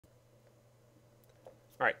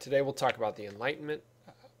All right, today we'll talk about the Enlightenment.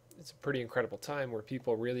 It's a pretty incredible time where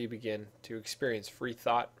people really begin to experience free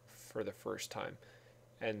thought for the first time.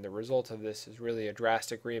 And the result of this is really a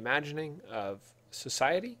drastic reimagining of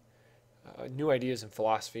society, new ideas in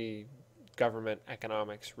philosophy, government,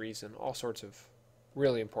 economics, reason, all sorts of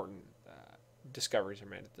really important discoveries are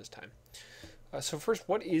made at this time. So first,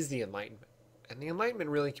 what is the Enlightenment? And the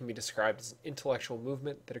Enlightenment really can be described as an intellectual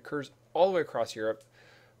movement that occurs all the way across Europe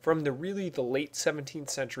from the late 17th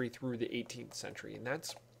century through the 18th century, and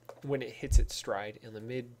that's when it hits its stride in the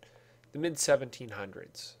mid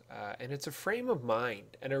 1700s. And it's a frame of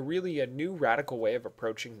mind and a new radical way of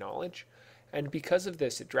approaching knowledge. And because of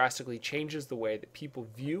this, it drastically changes the way that people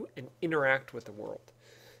view and interact with the world.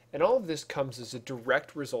 And all of this comes as a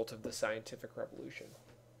direct result of the scientific revolution.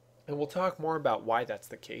 And we'll talk more about why that's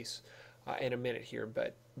the case in a minute here,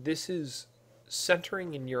 but this is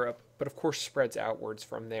centering in Europe, but of course spreads outwards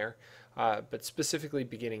from there, but specifically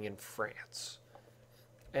beginning in France.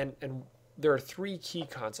 And there are three key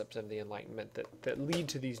concepts of the Enlightenment that lead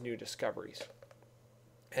to these new discoveries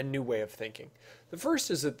and new way of thinking. The first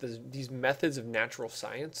is that these methods of natural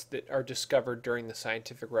science that are discovered during the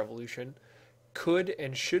scientific revolution could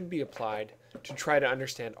and should be applied to try to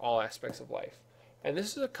understand all aspects of life. And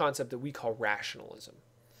this is a concept that we call rationalism.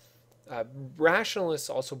 Rationalists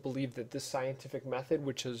also believe that this scientific method,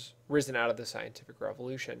 which has risen out of the scientific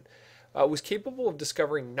revolution, was capable of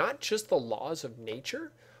discovering not just the laws of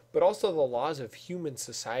nature, but also the laws of human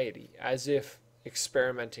society, as if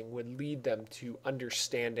experimenting would lead them to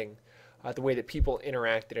understanding the way that people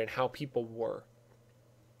interacted and how people were.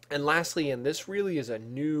 And lastly, and this really is a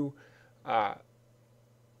new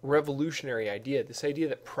revolutionary idea, this idea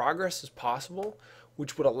that progress is possible,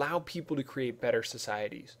 which would allow people to create better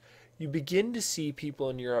societies. You begin to see people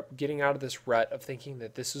in Europe getting out of this rut of thinking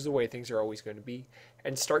that this is the way things are always going to be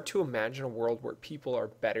and start to imagine a world where people are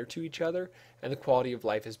better to each other and the quality of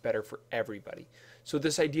life is better for everybody. So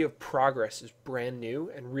this idea of progress is brand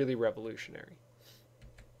new and really revolutionary.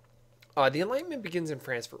 The Enlightenment begins in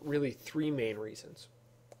France for really three main reasons.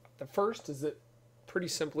 The first is that, pretty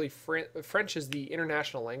simply, French is the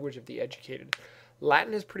international language of the educated.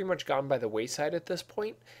 Latin has pretty much gone by the wayside at this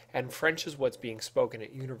point, and French is what's being spoken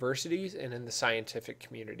at universities and in the scientific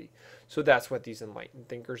community. So that's what these enlightened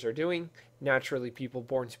thinkers are doing. Naturally, people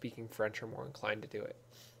born speaking French are more inclined to do it.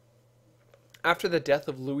 After the death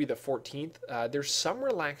of Louis XIV, there's some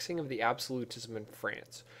relaxing of the absolutism in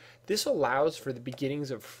France. This allows for the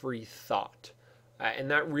beginnings of free thought,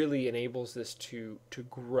 and that really enables this to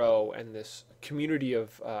grow and this community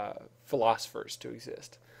of philosophers to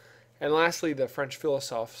exist. And lastly, the French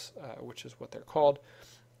philosophes, which is what they're called,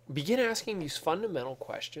 begin asking these fundamental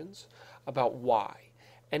questions about why.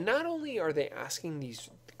 And not only are they asking these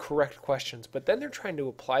correct questions, but then they're trying to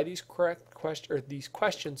apply these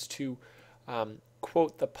questions to,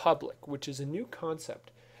 quote, the public, which is a new concept.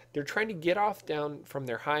 They're trying to get off down from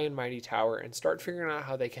their high and mighty tower and start figuring out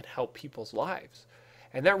how they can help people's lives.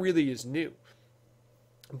 And that really is new.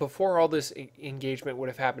 Before, all this engagement would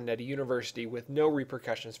have happened at a university with no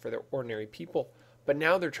repercussions for the ordinary people, but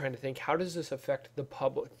now they're trying to think, how does this affect the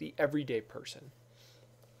public, the everyday person?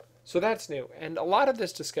 So that's new, and a lot of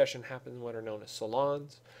this discussion happens in what are known as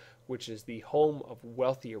salons, which is the home of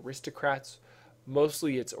wealthy aristocrats.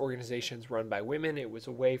 Mostly it's organizations run by women. It was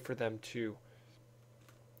a way for them to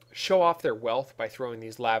show off their wealth by throwing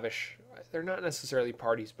these lavish, they're not necessarily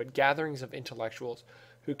parties, but gatherings of intellectuals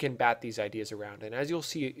who can bat these ideas around. And as you'll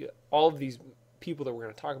see, all of these people that we're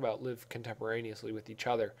going to talk about live contemporaneously with each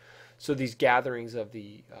other. So these gatherings of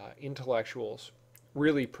the intellectuals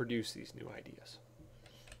really produce these new ideas.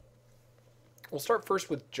 We'll start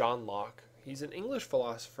first with John Locke. He's an English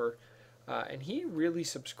philosopher, and he really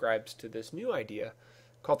subscribes to this new idea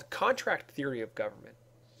called the contract theory of government.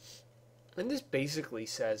 And this basically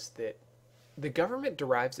says that the government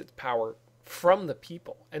derives its power from the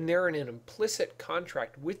people, and they're in an implicit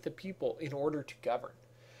contract with the people in order to govern.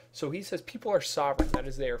 So he says people are sovereign, that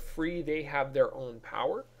is, they are free, they have their own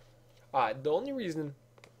power. The only reason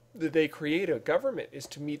that they create a government is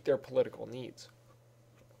to meet their political needs.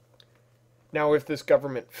 Now, if this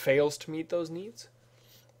government fails to meet those needs,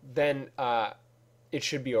 then it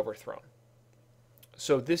should be overthrown.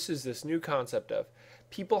 So this is this new concept of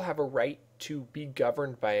people have a right to be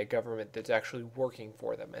governed by a government that's actually working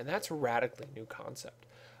for them. And that's a radically new concept.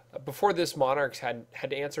 Before this, monarchs had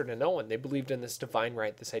to answer to no one. They believed in this divine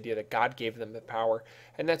right, this idea that God gave them the power,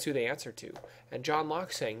 and that's who they answer to. And John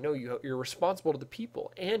Locke's saying, no, you're responsible to the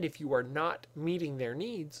people. And if you are not meeting their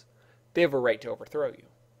needs, they have a right to overthrow you.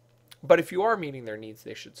 But if you are meeting their needs,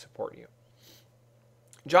 they should support you.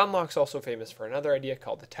 John Locke's also famous for another idea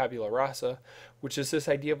called the tabula rasa, which is this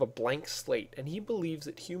idea of a blank slate. And he believes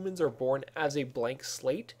that humans are born as a blank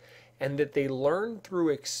slate and that they learn through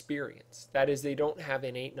experience. That is, they don't have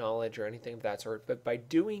innate knowledge or anything of that sort, but by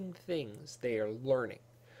doing things, they are learning.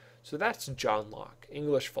 So that's John Locke,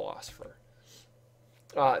 English philosopher.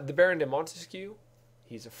 The Baron de Montesquieu,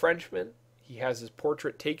 he's a Frenchman. He has his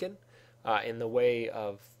portrait taken in the way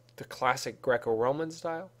of the classic Greco-Roman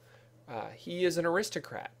style. He is an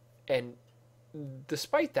aristocrat, and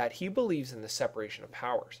despite that, he believes in the separation of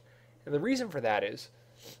powers. And the reason for that is,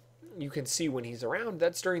 you can see when he's around,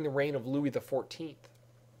 that's during the reign of Louis XIV,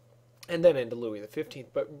 and then into Louis XV.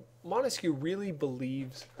 But Montesquieu really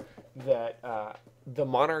believes that the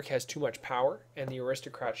monarch has too much power, and the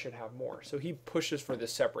aristocrat should have more. So he pushes for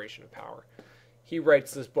this separation of power. He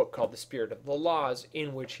writes this book called The Spirit of the Laws,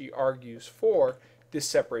 in which he argues for this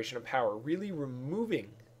separation of power, really removing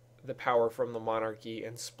the power from the monarchy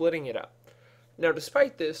and splitting it up. Now,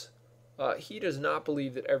 despite this, he does not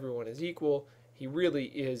believe that everyone is equal. He really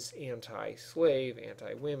is anti-slave,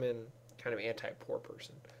 anti-women, kind of anti-poor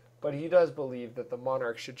person. But he does believe that the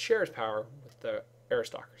monarch should share his power with the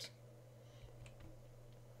aristocracy.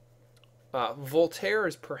 Voltaire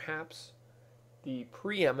is perhaps the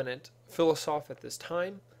preeminent philosopher at this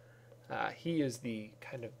time. He is the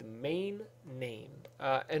kind of the main name.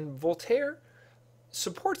 And Voltaire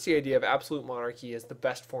supports the idea of absolute monarchy as the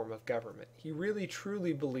best form of government. He really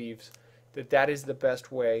truly believes that that is the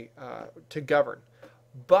best way to govern.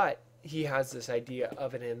 But he has this idea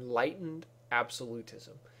of an enlightened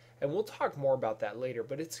absolutism. And we'll talk more about that later,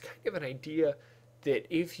 but it's kind of an idea that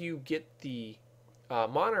if you get the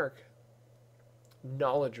monarch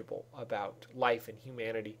knowledgeable about life and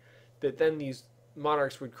humanity, that then these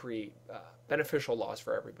monarchs would create beneficial laws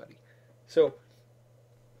for everybody. So,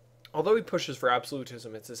 although he pushes for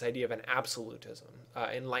absolutism, it's this idea of an absolutism,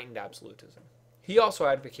 enlightened absolutism. He also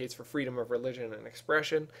advocates for freedom of religion and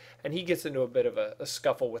expression, and he gets into a bit of a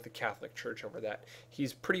scuffle with the Catholic Church over that.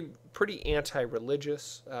 He's pretty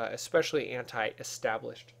anti-religious, especially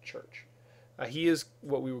anti-established church. He is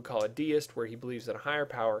what we would call a deist, where he believes in a higher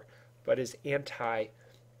power, but is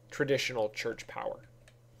anti-traditional church power.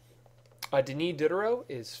 Denis Diderot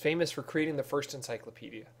is famous for creating the first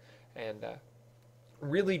encyclopedia, and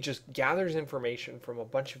really just gathers information from a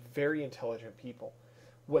bunch of very intelligent people.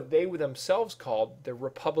 What they themselves called the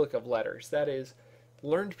Republic of Letters. That is,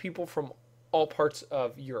 learned people from all parts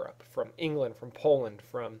of Europe, from England, from Poland,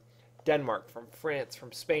 from Denmark, from France,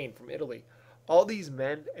 from Spain, from Italy. All these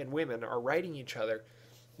men and women are writing each other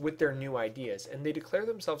with their new ideas, and they declare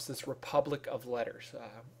themselves this Republic of Letters,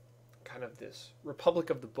 kind of this Republic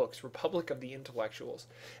of the books, Republic of the intellectuals.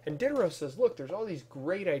 And Diderot says, look, there's all these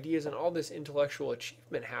great ideas and all this intellectual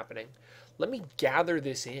achievement happening. Let me gather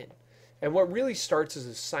this in. And what really starts as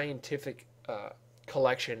a scientific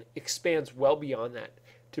collection expands well beyond that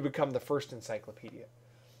to become the first encyclopedia.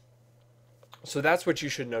 So that's what you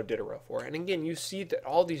should know Diderot for. And again, you see that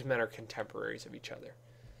all these men are contemporaries of each other.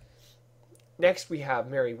 Next, we have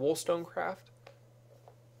Mary Wollstonecraft.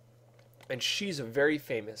 And she's a very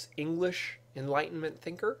famous English Enlightenment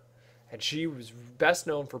thinker. And she was best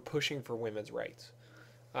known for pushing for women's rights.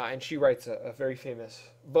 And she writes a very famous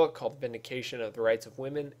book called Vindication of the Rights of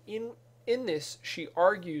Women. In this, she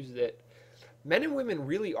argues that men and women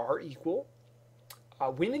really are equal.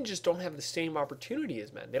 Women just don't have the same opportunity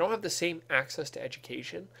as men. They don't have the same access to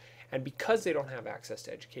education. And because they don't have access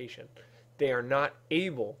to education, they are not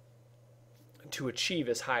able to achieve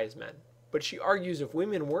as high as men. But she argues if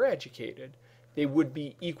women were educated, they would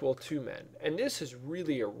be equal to men. And this is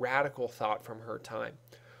really a radical thought from her time.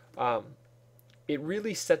 It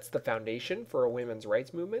really sets the foundation for a women's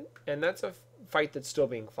rights movement, and that's a fight that's still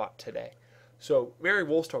being fought today. So Mary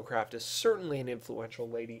Wollstonecraft is certainly an influential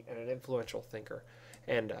lady and an influential thinker,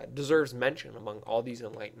 and deserves mention among all these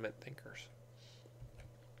Enlightenment thinkers.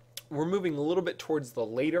 We're moving a little bit towards the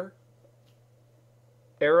later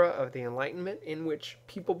era of the Enlightenment, in which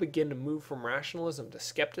people begin to move from rationalism to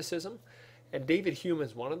skepticism, and David Hume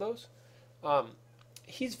is one of those.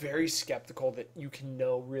 He's very skeptical that you can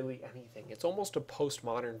know really anything. It's almost a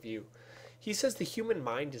postmodern view. He says the human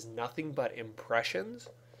mind is nothing but impressions,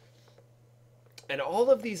 and all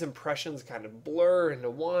of these impressions kind of blur into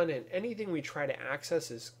one, and anything we try to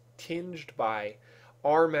access is tinged by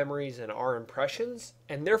our memories and our impressions,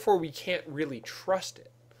 and therefore we can't really trust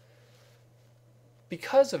it.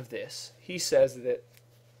 Because of this, he says that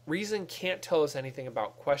reason can't tell us anything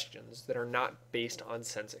about questions that are not based on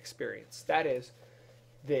sense experience. That is,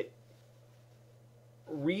 that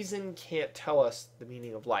reason can't tell us the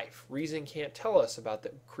meaning of life. Reason can't tell us about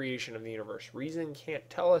the creation of the universe. Reason can't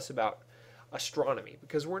tell us about astronomy,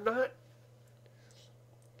 because we're not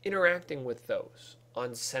interacting with those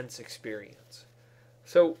on sense experience.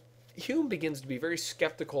 So Hume begins to be very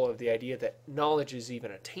skeptical of the idea that knowledge is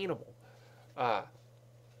even attainable.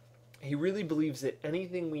 He really believes that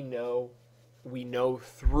anything we know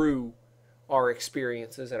through our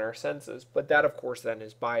experiences and our senses, but that, of course, then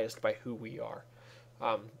is biased by who we are.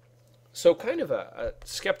 So kind of a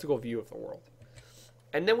skeptical view of the world.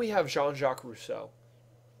 And then we have Jean-Jacques Rousseau,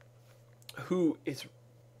 who is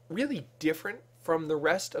really different from the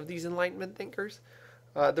rest of these Enlightenment thinkers.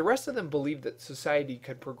 The rest of them believe that society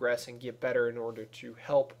could progress and get better in order to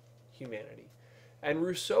help humanity. And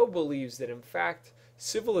Rousseau believes that, in fact,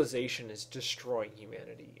 civilization is destroying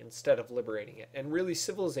humanity instead of liberating it. And really,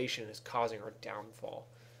 civilization is causing our downfall.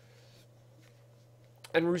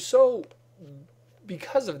 And Rousseau,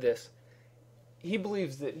 because of this, he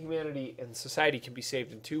believes that humanity and society can be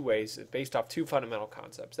saved in two ways, based off two fundamental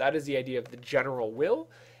concepts. That is the idea of the general will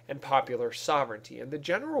and popular sovereignty. And the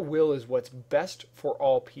general will is what's best for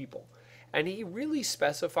all people. And he really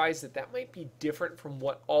specifies that that might be different from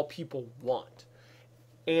what all people want.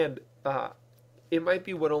 And it might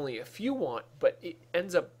be what only a few want, but it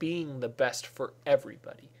ends up being the best for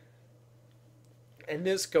everybody. And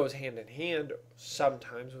this goes hand in hand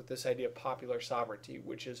sometimes with this idea of popular sovereignty,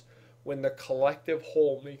 which is when the collective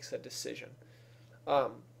whole makes a decision.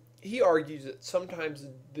 He argues that sometimes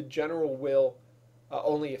the general will,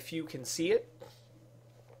 only a few can see it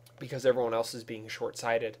because everyone else is being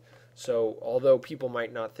short-sighted. So although people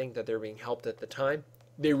might not think that they're being helped at the time,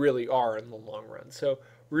 they really are in the long run. So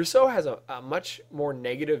Rousseau has a much more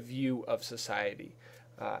negative view of society.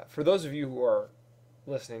 For those of you who are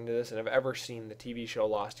listening to this and have ever seen the TV show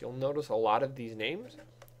Lost, you'll notice a lot of these names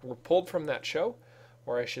were pulled from that show,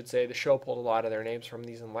 or I should say the show pulled a lot of their names from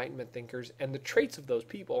these Enlightenment thinkers, and the traits of those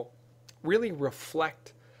people really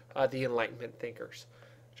reflect the Enlightenment thinkers.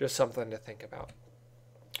 Just something to think about.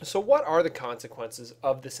 So what are the consequences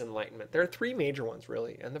of this Enlightenment? There are three major ones,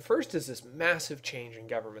 really, and the first is this massive change in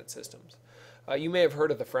government systems. You may have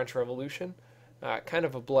heard of the French Revolution, kind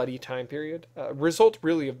of a bloody time period, result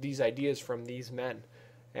really of these ideas from these men,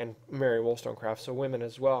 and Mary Wollstonecraft, so women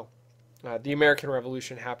as well. The American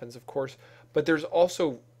Revolution happens, of course, but there's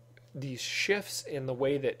also these shifts in the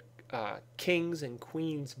way that kings and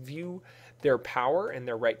queens view their power and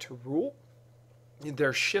their right to rule. There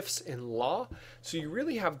are shifts in law, so you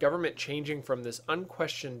really have government changing from this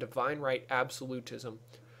unquestioned divine right absolutism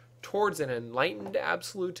towards an enlightened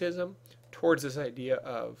absolutism, towards this idea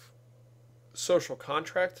of social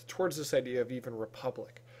contract, towards this idea of even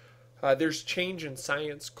republic. There's change in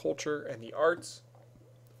science, culture, and the arts,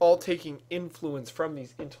 all taking influence from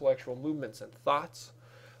these intellectual movements and thoughts.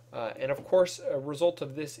 And of course, a result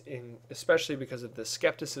of this, especially because of the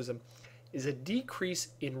skepticism, is a decrease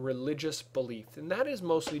in religious belief. And that is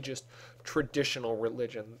mostly just traditional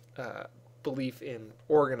religion, belief in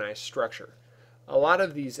organized structure. A lot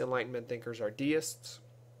of these Enlightenment thinkers are deists,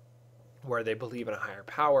 where they believe in a higher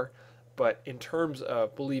power, but in terms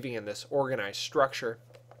of believing in this organized structure,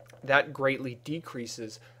 that greatly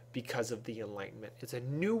decreases because of the Enlightenment. It's a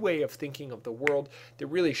new way of thinking of the world that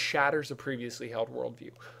really shatters the previously held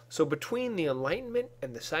worldview. So between the Enlightenment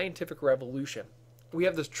and the scientific revolution, we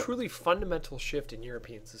have this truly fundamental shift in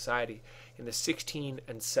European society in the 16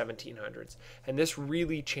 and 1700s. And this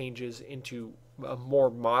really changes into a more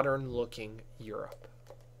modern-looking Europe.